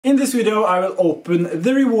In this video I will open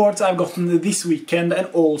the rewards I've gotten this weekend and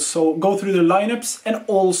also go through the lineups and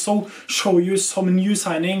also show you some new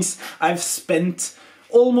signings I've spent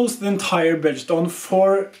almost the entire budget on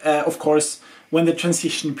for, of course, when the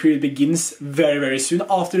transition period begins very soon.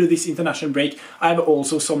 After this international break I have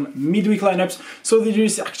also some midweek lineups, so there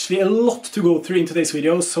is actually a lot to go through in today's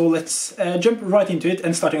video, so let's jump right into it.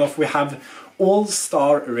 And starting off we have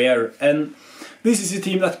All-Star Rare, and this is a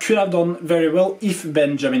team that could have done very well if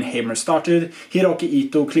Benjamin Hamer started. Hiroki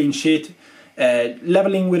Ito clean sheet,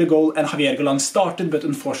 leveling with a goal, and Javier Golan started but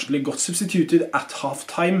unfortunately got substituted at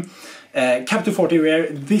half-time. Cap to 40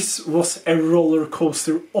 Rare, this was a roller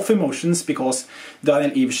coaster of emotions because Daniel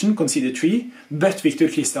Iversen conceded 3, but Victor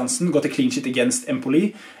Christiansen got a clean sheet against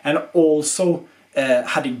Empoli and also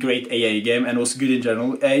had a great AA game and was good in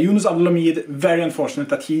general. Yunus Abdelhamid, very unfortunate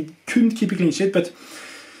that he couldn't keep a clean sheet, but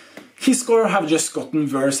his score have just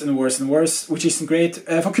gotten worse and worse and worse, which isn't great.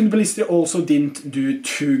 Facundo Ballistri also didn't do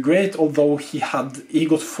too great, although he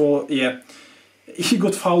got fouled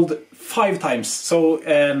 5 times, so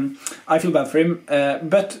I feel bad for him.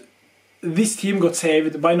 But this team got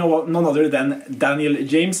saved by none other than Daniel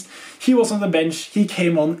James. He was on the bench, he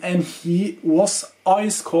came on, and he was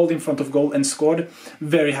ice cold in front of goal and scored.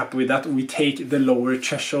 Very happy with that. We take the lower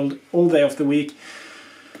threshold all day of the week.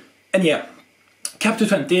 And yeah, Cap to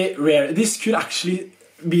 20 Rare, this could actually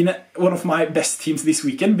be one of my best teams this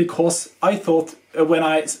weekend, because I thought when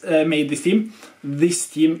I made this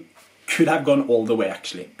team could have gone all the way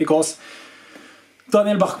actually, because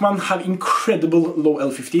Daniel Bachmann have incredible low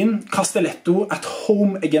L15, Castelletto at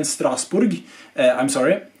home against Strasbourg,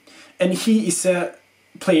 and he is a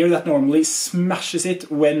player that normally smashes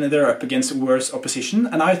it when they're up against worse opposition,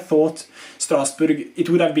 and I thought Strasbourg, it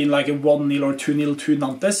would have been like a 1-0 or 2-0 to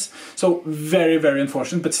Nantes, so very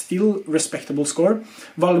unfortunate, but still respectable score.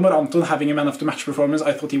 Valdemar Anton having a man of the match performance.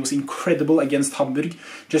 I thought he was incredible against Hamburg,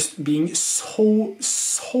 just being so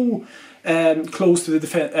close to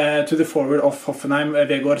the forward of Hoffenheim,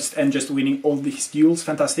 Weghorst, and just winning all these duels.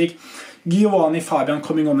 Fantastic. Giovanni Fabian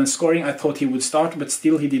coming on and scoring. I thought he would start, but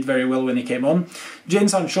still he did very well when he came on. Jadon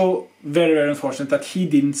Sancho, very unfortunate that he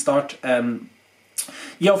didn't start.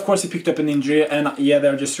 Yeah, of course he picked up an injury, and yeah,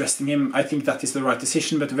 they're just resting him. I think that is the right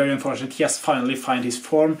decision, but very unfortunate. He has finally found his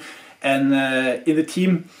form and in the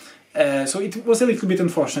team. So it was a little bit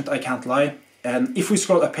unfortunate, I can't lie. And if we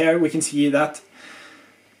scroll up here, we can see that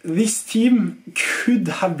this team could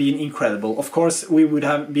have been incredible. Of course, we would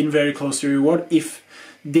have been very close to reward if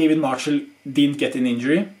David Marshall didn't get an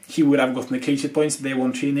injury. He would have gotten the clean sheet points. They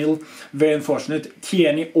won 3-0. Very unfortunate.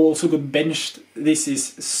 Tierney also got benched. This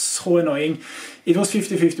is so annoying. It was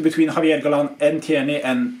 50-50 between Javier Golan and Tierney,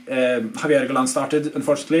 and Javier Golan started,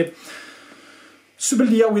 unfortunately.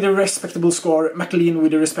 Subelia with a respectable score, McLean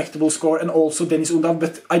with a respectable score, and also Dennis Undav,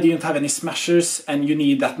 but I didn't have any smashers, and you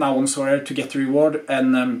need that now on Sorare to get the reward.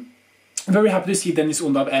 And very happy to see Dennis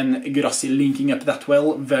Undav and Gurassi linking up that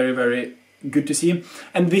well. Very good to see.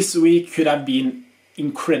 And this week could have been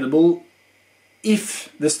incredible if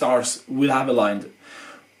the stars would have aligned.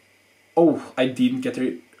 Oh, I didn't get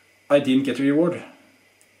a reward.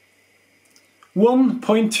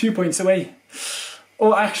 1.2 points away.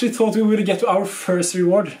 Oh, I actually thought we would get to our first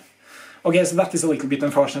reward. Okay, so that is a little bit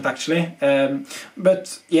unfortunate actually.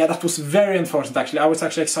 But yeah, that was very unfortunate actually. I was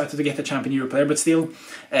actually excited to get a Champion Euro player, but still,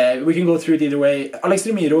 we can go through it either way. Alex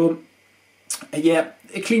Remiro, yeah,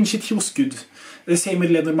 a clean sheet, he was good. The same with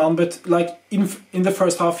Lederman, but like in the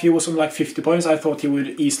first half he was on like 50 points. I thought he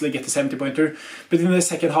would easily get a 70-pointer. But in the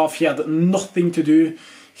second half he had nothing to do.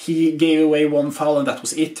 He gave away 1 foul and that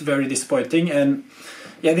was it. Very disappointing. And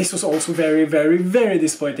yeah, this was also very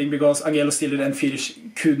disappointing because Angelo Stiller and Firish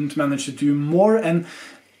couldn't manage to do more, and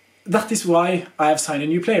that is why I have signed a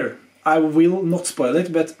new player. I will not spoil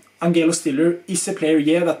it, but Angelo Stiller is a player,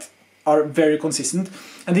 yeah, that are very consistent,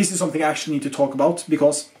 and this is something I actually need to talk about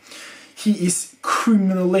because he is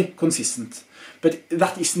criminally consistent. But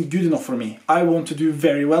that isn't good enough for me. I want to do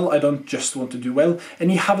very well, I don't just want to do well. And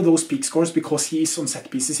he have those peak scores because he is on set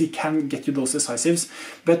pieces, he can get you those decisives,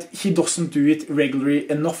 but he doesn't do it regularly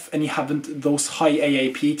enough, and he haven't those high AA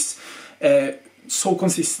peaks so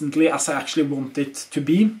consistently as I actually want it to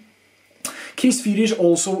be. Chris Firish,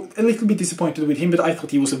 also a little bit disappointed with him, but I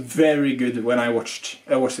thought he was very good when I watched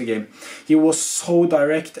the game. He was so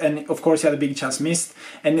direct, and of course he had a big chance missed,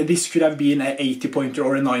 and this could have been an 80-pointer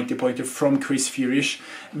or a 90-pointer from Chris Firish.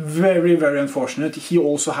 Very unfortunate. He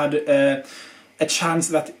also had a chance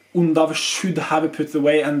that Undav should have put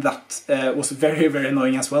away, and that was very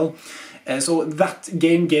annoying as well. So that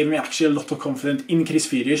game gave me actually a lot of confidence in Chris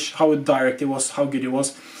Firish, how direct he was, how good he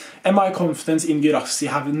was. And my confidence in Guirassy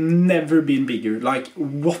have never been bigger. Like,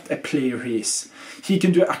 what a player he is. He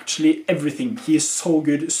can do actually everything. He is so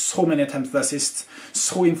good, so many attempted assists,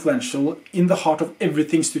 so influential, in the heart of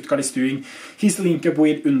everything Stuttgart is doing. His link-up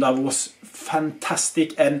with Undav was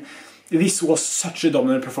fantastic, and this was such a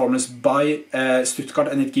dominant performance by Stuttgart,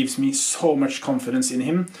 and it gives me so much confidence in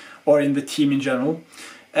him, or in the team in general.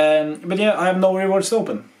 But yeah, I have no rewards to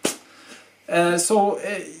open.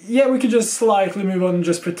 Yeah, we could just slightly move on and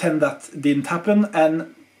just pretend that didn't happen,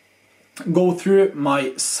 and go through my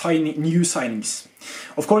new signings.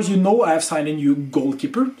 Of course, you know I have signed a new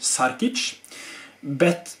goalkeeper, Sarkic,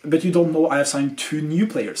 but you don't know I have signed 2 new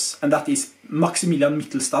players, and that is Maximilian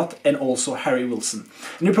Mittelstadt and also Harry Wilson.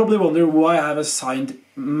 And you probably wonder why I have signed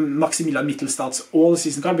Maximilian Mittelstadt's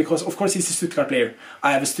all-season card, because of course he's a Stuttgart player.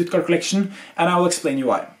 I have a Stuttgart collection, and I will explain you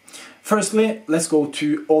why. Firstly, let's go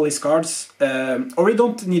to all his cards, or we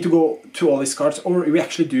don't need to go to all his cards, or we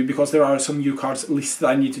actually do, because there are some new cards listed.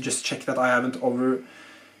 I need to just check that I haven't over...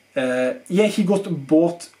 yeah, he got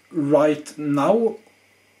bought right now,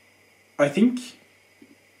 I think.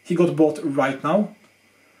 He got bought right now.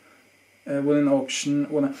 Won an auction.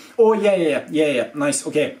 Oh, yeah, nice,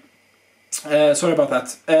 okay. Sorry about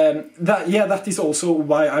that. That is also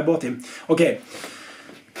why I bought him. Okay.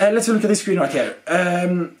 Let's look at the screen right here.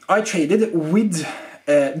 I traded with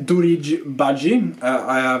Dorij Badji.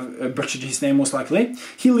 I have butchered his name most likely.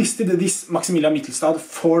 He listed this Maximilian Mittelstadt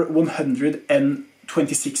for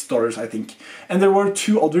 $126, I think. And there were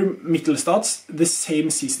 2 other Mittelstadts, the same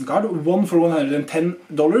season card, one for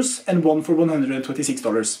 $110 and one for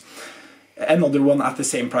 $126. Another one at the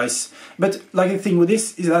same price. But like the thing with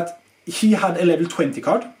this is that he had a level 20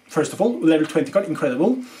 card, first of all, level 20 card,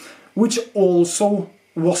 incredible, which also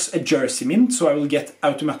was a jersey mint, so I will get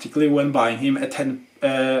automatically when buying him a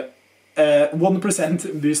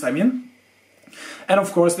 1% boost, I mean. And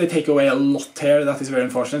of course they take away a lot here, that is very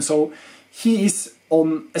unfortunate. So he is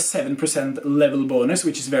on a 7% level bonus,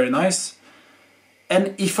 which is very nice.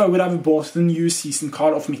 And if I would have bought the new season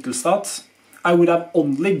card of Mittelstadt, I would have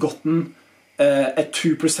only gotten a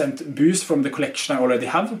 2% boost from the collection I already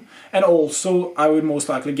have. And also I would most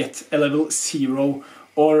likely get a level 0,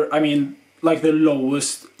 or I mean like the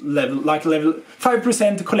lowest level, like level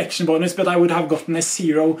 5% collection bonus, but I would have gotten a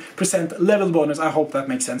 0% level bonus. I hope that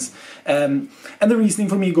makes sense. And the reasoning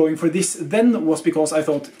for me going for this then was because I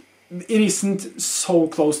thought it isn't so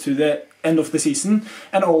close to the end of the season,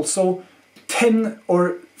 and also $10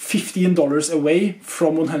 or $15 away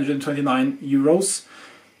from 129 euros.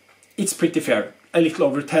 It's pretty fair. A little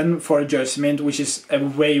over 10 for a jersey mint, which is a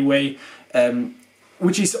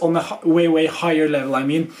which is on a way higher level, I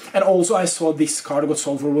mean. And also I saw this card got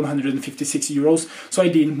sold for 156 euros, so I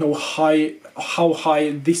didn't know how high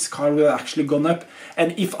this card would have actually gone up.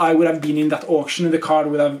 And if I would have been in that auction, the card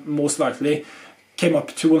would have most likely came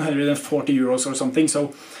up to 140 euros or something.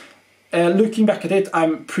 So looking back at it,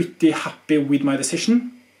 I'm pretty happy with my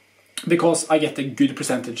decision, because I get a good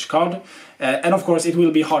percentage card. And of course it will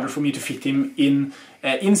be harder for me to fit him in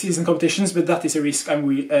in-season competitions, but that is a risk I'm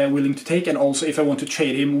willing to take. And also if I want to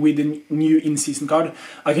trade him with a new in-season card,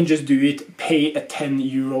 I can just do it, pay a 10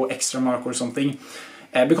 euro extra mark or something.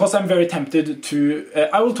 Because I'm very tempted to...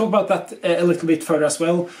 I will talk about that a little bit further as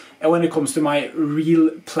well, when it comes to my real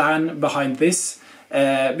plan behind this.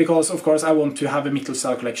 Because of course I want to have a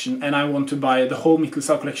Mittelstadt collection, and I want to buy the whole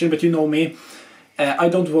Mittelstadt collection, but you know me, I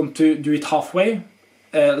don't want to do it halfway.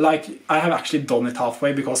 Like, I have actually done it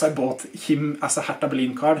halfway because I bought him as a Hertha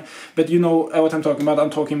Berlin card. But you know what I'm talking about. I'm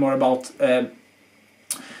talking more about the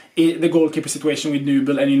goalkeeper situation with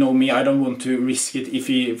Nubel, and you know me, I don't want to risk it if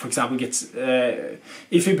he, for example, gets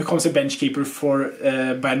if he becomes a bench keeper for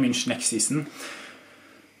Bayern München next season.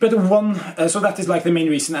 But so that is like the main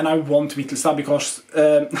reason, and I want Mittelstadt because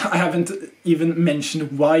I haven't even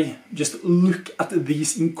mentioned why. Just look at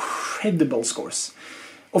these incredible scores.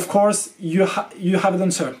 Of course, you have an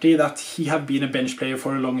uncertainty that he have been a bench player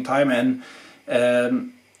for a long time, and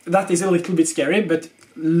that is a little bit scary, but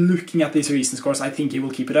looking at these recent scores, I think he will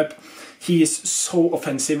keep it up. He is so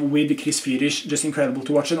offensive with Chris Führich, just incredible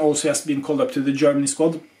to watch, and also has been called up to the Germany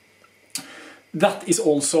squad. That is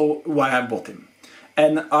also why I bought him.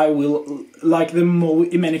 And I will, like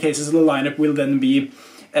in many cases, the lineup will then be,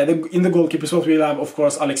 in the goalkeeper spot we'll have, of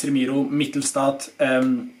course, Alex Remiro, Mittelstadt,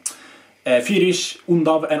 Führich,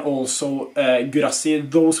 Undav, and also Guirassy.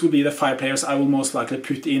 Those will be the 5 players I will most likely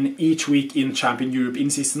put in each week in Champion Europe in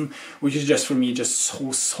season, which is just for me just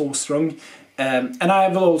so strong. And I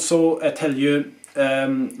will also tell you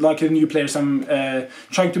like the new players I'm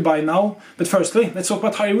trying to buy now. But firstly, let's talk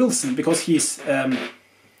about Harry Wilson, because he's an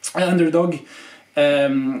underdog.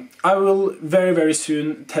 I will very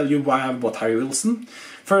soon tell you why I've bought Harry Wilson.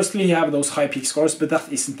 Firstly, he have those high peak scores, but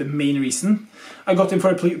that isn't the main reason. I got him for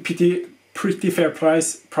a pretty fair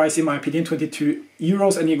price in my opinion,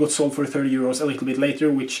 €22, and he got sold for €30 a little bit later,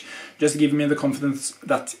 which just gave me the confidence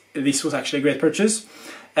that this was actually a great purchase.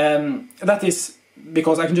 That is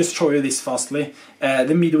because I can just show you this fastly.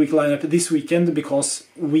 The midweek lineup this weekend, because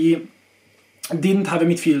we didn't have a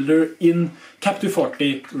midfielder in cap to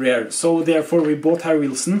 40 rare, so therefore we bought Harry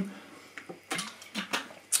Wilson.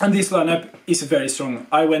 And this lineup is very strong.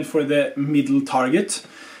 I went for the middle target.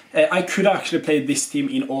 I could actually play this team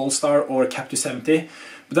in All-Star or cap to 70,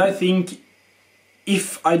 but I think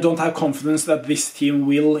if I don't have confidence that this team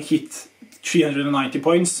will hit 390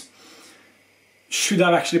 points, should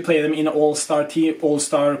I actually play them in All-Star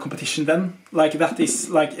competition then? Like, that is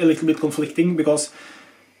like a little bit conflicting, because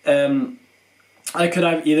I could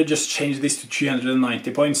have either just changed this to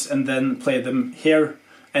 390 points and then play them here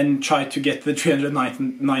and try to get the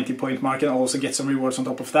 390 point mark and also get some rewards on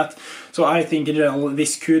top of that. So I think in general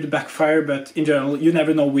this could backfire, but in general you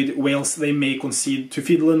never know with Wales. They may concede to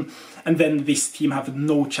Finland, and then this team have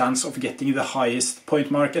no chance of getting the highest point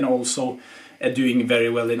mark and also doing very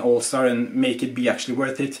well in All-Star and make it be actually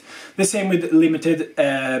worth it. The same with limited,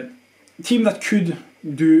 team that could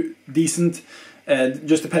do decent,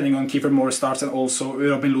 just depending on Kiefer Moore starts and also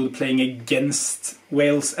Robin Lod playing against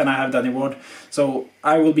Wales, and I have Danny Ward. So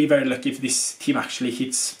I will be very lucky if this team actually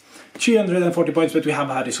hits 340 points, but we have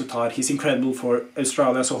Harry Sotar. He's incredible for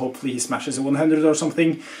Australia, so hopefully he smashes a 100 or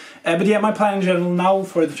something. But yeah, my plan in general now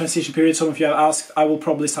for the transition period, some of you have asked, I will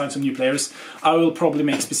probably sign some new players. I will probably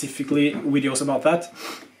make specifically videos about that.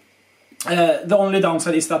 The only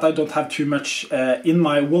downside is that I don't have too much in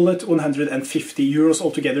my wallet, €150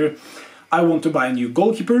 altogether. I want to buy a new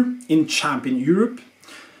goalkeeper in Champion Europe.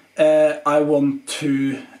 I want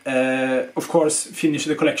to, of course, finish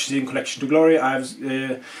the collection in Collection to Glory. I've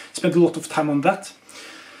spent a lot of time on that.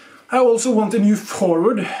 I also want a new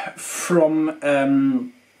forward from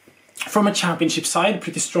a championship side,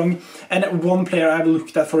 pretty strong. And one player I've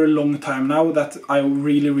looked at for a long time now that I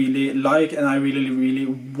really like and I really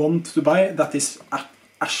want to buy, that is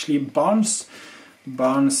Ashley Barnes.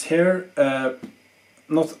 Barnes here,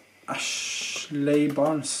 not Ashley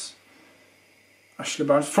Barnes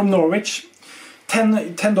from Norwich.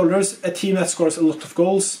 $10, a team that scores a lot of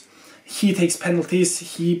goals. He takes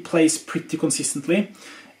penalties, he plays pretty consistently,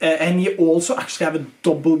 and he also actually have a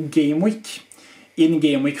double game week in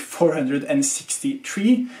game week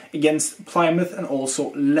 463 against Plymouth and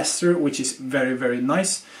also Leicester, which is very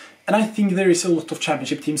nice. And I think there is a lot of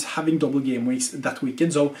championship teams having double game weeks that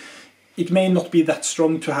weekend, so it may not be that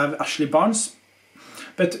strong to have Ashley Barnes.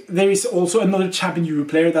 But there is also another Champion Euro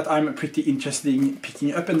player that I'm pretty interested in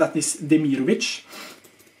picking up, and that is Demirovic.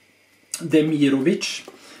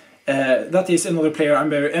 That is another player I'm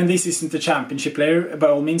very... And this isn't a championship player by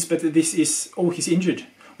all means, but this is... Oh, he's injured.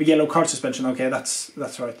 With yellow card suspension. Okay, that's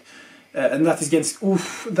right. And that is against...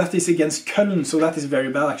 Oof, that is against Köln, so that is very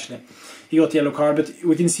bad actually. He got yellow card, but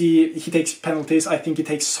we can see he takes penalties. I think he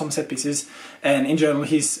takes some set pieces, and in general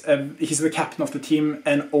he's the captain of the team,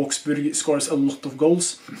 and Augsburg scores a lot of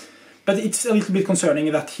goals. But it's a little bit concerning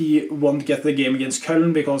that he won't get the game against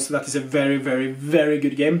Köln, because that is a very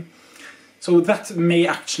good game. So that may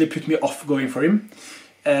actually put me off going for him.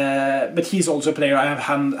 But he's also a player I have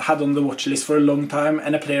had on the watch list for a long time,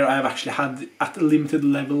 and a player I have actually had at a limited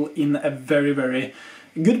level in a very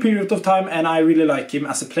good period of time, and I really like him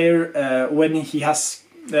as a player. When he has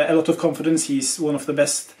a lot of confidence, he's one of the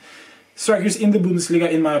best strikers in the Bundesliga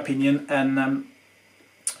in my opinion. And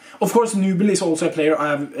of course Nubel is also a player I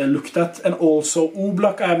have looked at, and also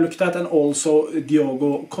Oblak I have looked at, and also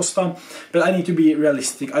Diogo Costa. But I need to be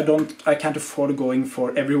realistic. I can't afford going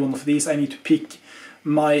for every one of these. I need to pick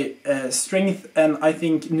my strength, and I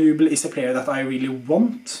think Nubel is a player that I really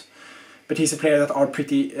want. But he's a player that are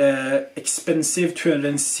pretty expensive,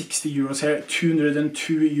 €260 here,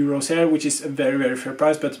 €202 here, which is a very fair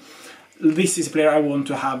price. But this is a player I want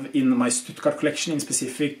to have in my Stuttgart collection in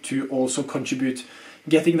specific, to also contribute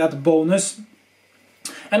getting that bonus.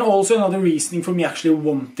 And also another reasoning for me actually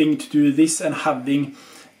wanting to do this and having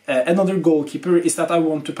another goalkeeper is that I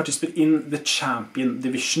want to participate in the Champion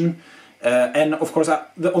Division. And of course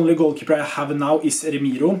the only goalkeeper I have now is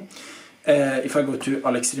Remiro. If I go to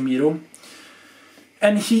Alex Remiro.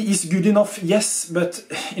 And he is good enough, yes, but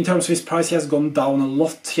in terms of his price he has gone down a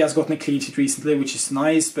lot. He has gotten a clean sheet recently, which is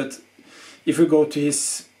nice, but if we go to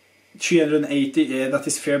his 380, yeah, that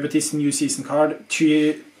is fair, but his new season card,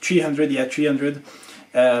 300, yeah, 300.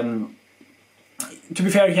 To be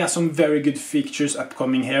fair, he has some very good fixtures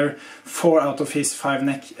upcoming here. 4 out of his 5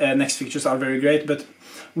 next fixtures are very great, but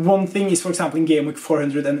one thing is, for example, in game week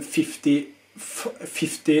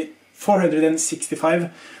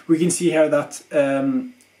 465, we can see here that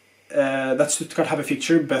that Stuttgart have a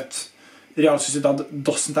fixture, but Real Sociedad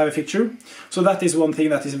doesn't have a fixture. So that is one thing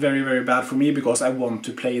that is very, very bad for me, because I want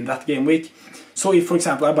to play in that game week. So if, for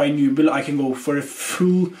example, I buy Nubel, I can go for a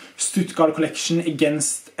full Stuttgart collection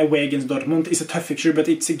away against Dortmund. It's a tough fixture, but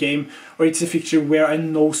it's a game, or it's a fixture where I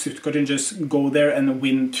know Stuttgart can just go there and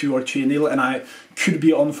win 2 or 3-0, and I could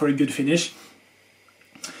be on for a good finish.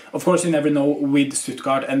 Of course, you never know with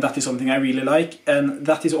Stuttgart, and that is something I really like, and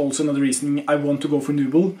that is also another reason I want to go for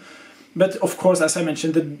Nubel. But of course, as I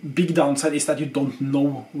mentioned, the big downside is that you don't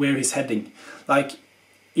know where he's heading. Like,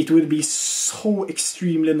 it would be so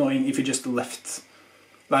extremely annoying if he just left,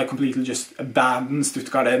 like completely just abandoned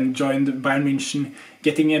Stuttgart and joined Bayern München,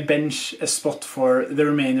 getting a spot for the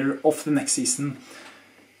remainder of the next season,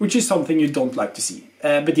 which is something you don't like to see.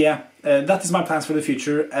 But yeah, that is my plans for the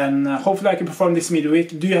future, and hopefully I can perform this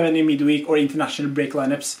midweek. Do you have any midweek or international break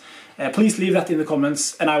lineups? Please leave that in the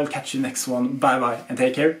comments, and I will catch you next one. Bye bye, and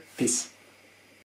take care. Peace.